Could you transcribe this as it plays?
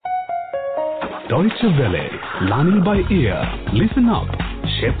Deutsche Welle. Learning by ear. Listen up.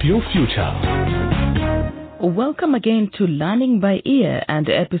 Shape your future. Welcome again to Learning by Ear and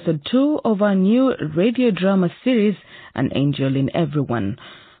episode 2 of our new radio drama series, An Angel in Everyone.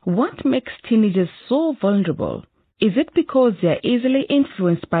 What makes teenagers so vulnerable? Is it because they are easily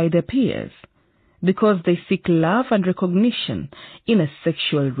influenced by their peers? Because they seek love and recognition in a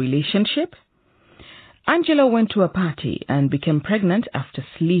sexual relationship? Angela went to a party and became pregnant after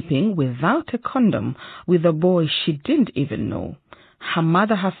sleeping without a condom with a boy she didn't even know. Her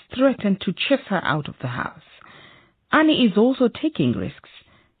mother has threatened to chase her out of the house. Annie is also taking risks.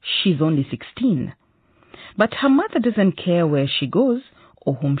 She's only 16. But her mother doesn't care where she goes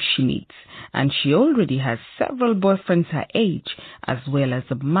or whom she meets, and she already has several boyfriends her age, as well as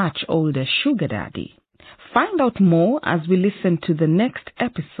a much older sugar daddy. Find out more as we listen to the next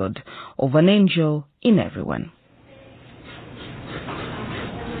episode of An Angel in Everyone.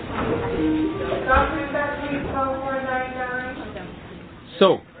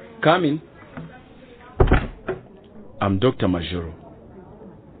 So, come in. I'm Dr. Majoro,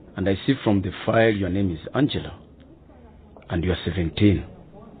 and I see from the file your name is Angela, and you are 17.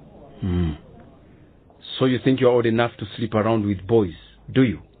 So you think you're old enough to sleep around with boys, do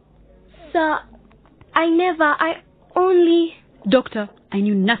you? Sir, I only... Doctor, I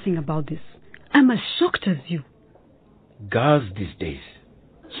knew nothing about this. I'm as shocked as you. Girls these days.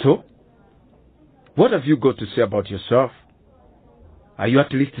 So, what have you got to say about yourself? Are you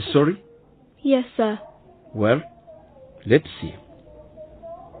at least sorry? Yes, sir. Well, let's see.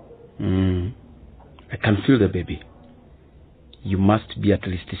 I can feel the baby. You must be at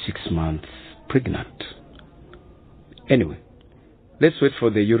least 6 months pregnant. Anyway, let's wait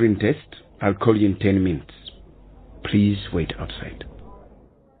for the urine test. I'll call you in 10 minutes. Please wait outside.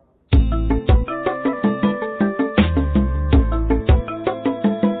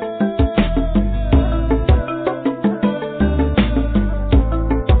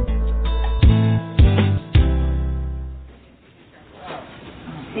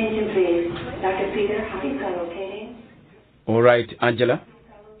 All right, Angela,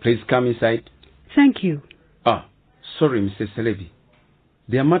 please come inside. Thank you. Sorry, Mrs. Selebi.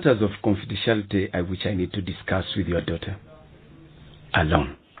 There are matters of confidentiality which I need to discuss with your daughter.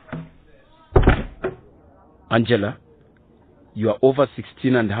 Alone. Angela, you are over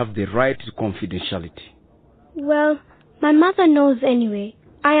 16 and have the right to confidentiality. Well, my mother knows anyway.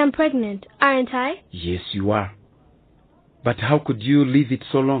 I am pregnant, aren't I? Yes, you are. But how could you leave it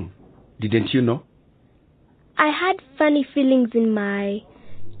so long? Didn't you know? I had funny feelings in my,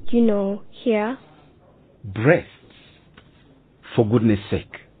 here. Breasts. For goodness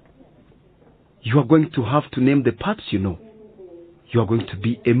sake. You are going to have to name the parts you know. You are going to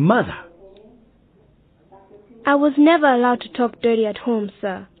be a mother. I was never allowed to talk dirty at home,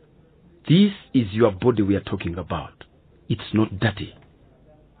 sir. This is your body we are talking about. It's not dirty.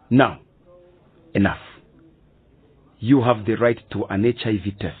 Now, enough. You have the right to an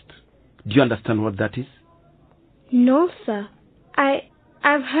HIV test. Do you understand what that is? No, sir.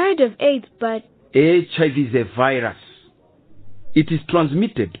 I've heard of AIDS, but... HIV is a virus. It is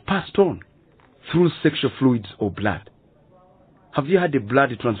transmitted, passed on, through sexual fluids or blood. Have you had a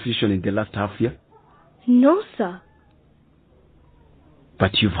blood transfusion in the last half year? No, sir.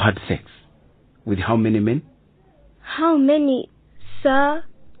 But you've had sex. With how many men? How many, sir?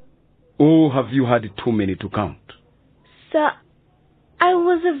 Oh, have you had too many to count? Sir, I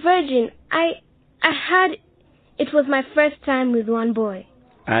was a virgin. It was my first time with one boy.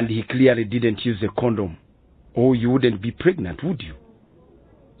 And he clearly didn't use a condom. Or you wouldn't be pregnant, would you?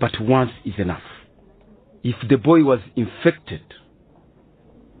 But once is enough. If the boy was infected,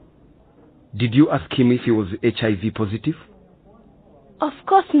 did you ask him if he was HIV positive? Of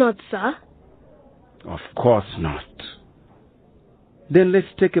course not, sir. Of course not. Then let's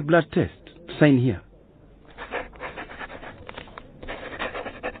take a blood test. Sign here.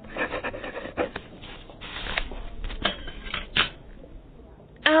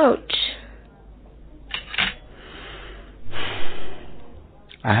 Ouch.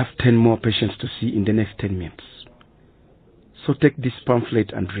 I have 10 more patients to see in the next 10 minutes. So take this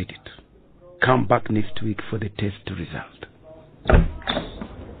pamphlet and read it. Come back next week for the test result.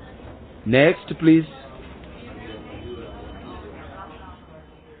 Next, please.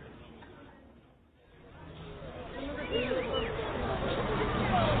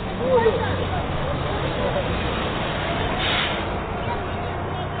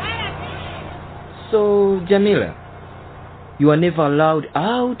 So, Jamila, you are never allowed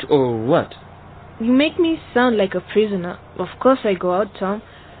out or what? You make me sound like a prisoner. Of course I go out, Tom.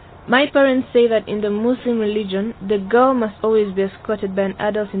 My parents say that in the Muslim religion, the girl must always be escorted by an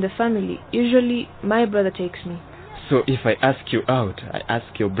adult in the family. Usually, my brother takes me. So if I ask you out, I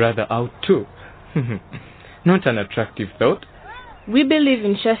ask your brother out too. Not an attractive thought. We believe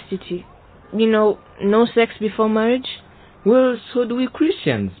in chastity. You know, no sex before marriage. Well, so do we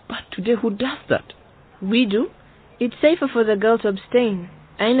Christians. But today, who does that? We do. It's safer for the girl to abstain.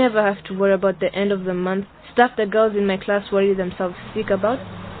 I never have to worry about the end of the month, stuff the girls in my class worry themselves sick about.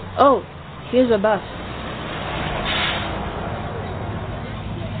 Oh, here's a bus.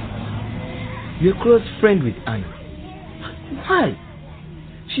 You're a close friend with Anna. Why?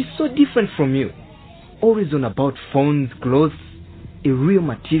 She's so different from you. Always on about phones, clothes, a real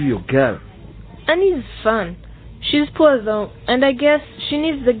material girl. Annie's fun. She's poor though, and I guess she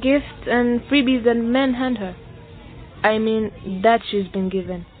needs the gifts and freebies that men hand her. I mean, that she's been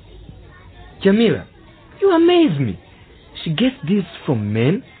given. Jamila, you amaze me. She gets this from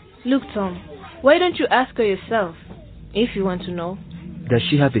men? Look, Tom, why don't you ask her yourself, if you want to know? Does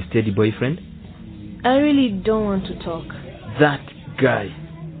she have a steady boyfriend? I really don't want to talk. That guy.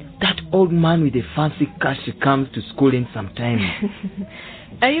 That old man with a fancy car she comes to school in sometimes.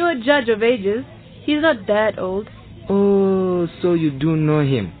 Are you a judge of ages? He's not that old. Oh, so you do know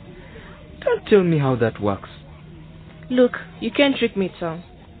him. Don't tell me how that works. Look, you can't trick me, Tom.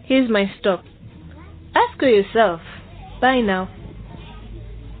 Here's my stop. Ask her yourself. Bye now.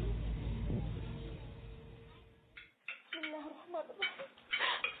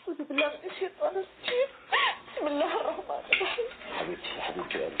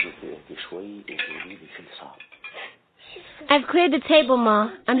 I've cleared the table, Ma.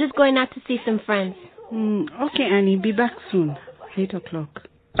 I'm just going out to see some friends. Okay, Annie, be back soon. 8 o'clock.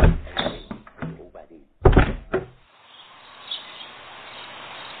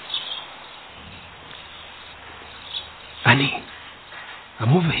 Annie,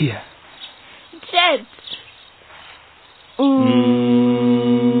 I'm over here. Jet!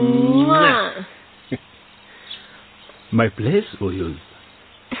 My place or yours?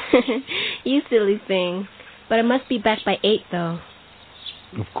 You silly thing. But I must be back by 8, though.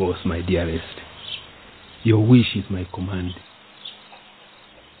 Of course, my dearest. Your wish is my command.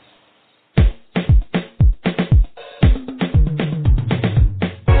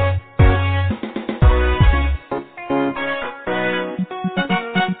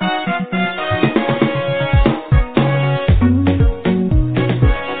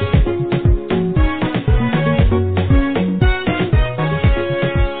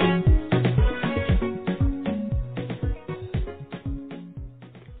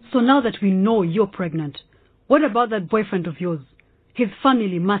 So now that we know you're pregnant, what about that boyfriend of yours? His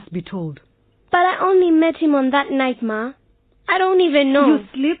family must be told. But I only met him on that night, Ma. I don't even know. You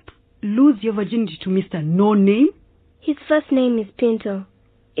slip, lose your virginity to Mr. No Name? His first name is Pinto.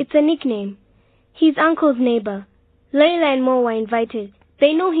 It's a nickname. He's Uncle's neighbor. Layla and Mo were invited.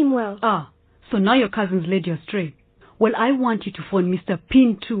 They know him well. Ah, so now your cousins led you astray. Well, I want you to phone Mr.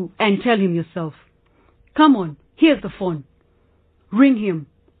 Pinto and tell him yourself. Come on, here's the phone. Ring him.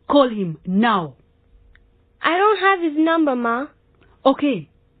 Call him now. I don't have his number, Ma. Okay,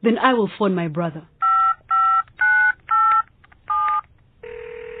 then I will phone my brother.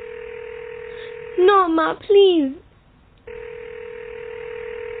 No, Ma, please.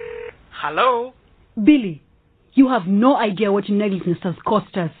 Hello? Billy, you have no idea what negligence has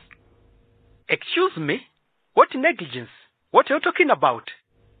cost us. Excuse me? What negligence? What are you talking about?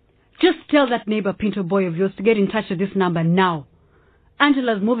 Just tell that neighbor Pinto boy of yours to get in touch with this number now.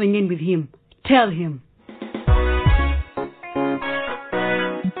 Angela's moving in with him. Tell him.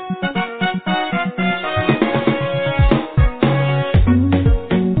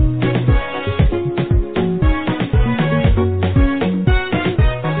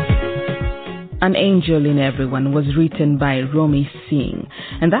 An Angel in Everyone was written by Romy Singh.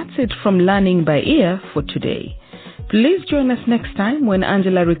 And that's it from Learning by Ear for today. Please join us next time when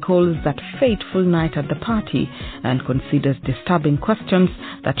Angela recalls that fateful night at the party and considers disturbing questions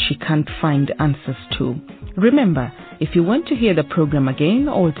that she can't find answers to. Remember, if you want to hear the program again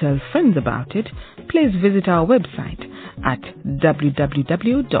or tell friends about it, please visit our website at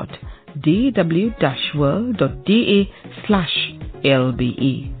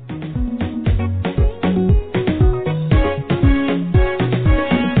www.dw-world.da/lbe.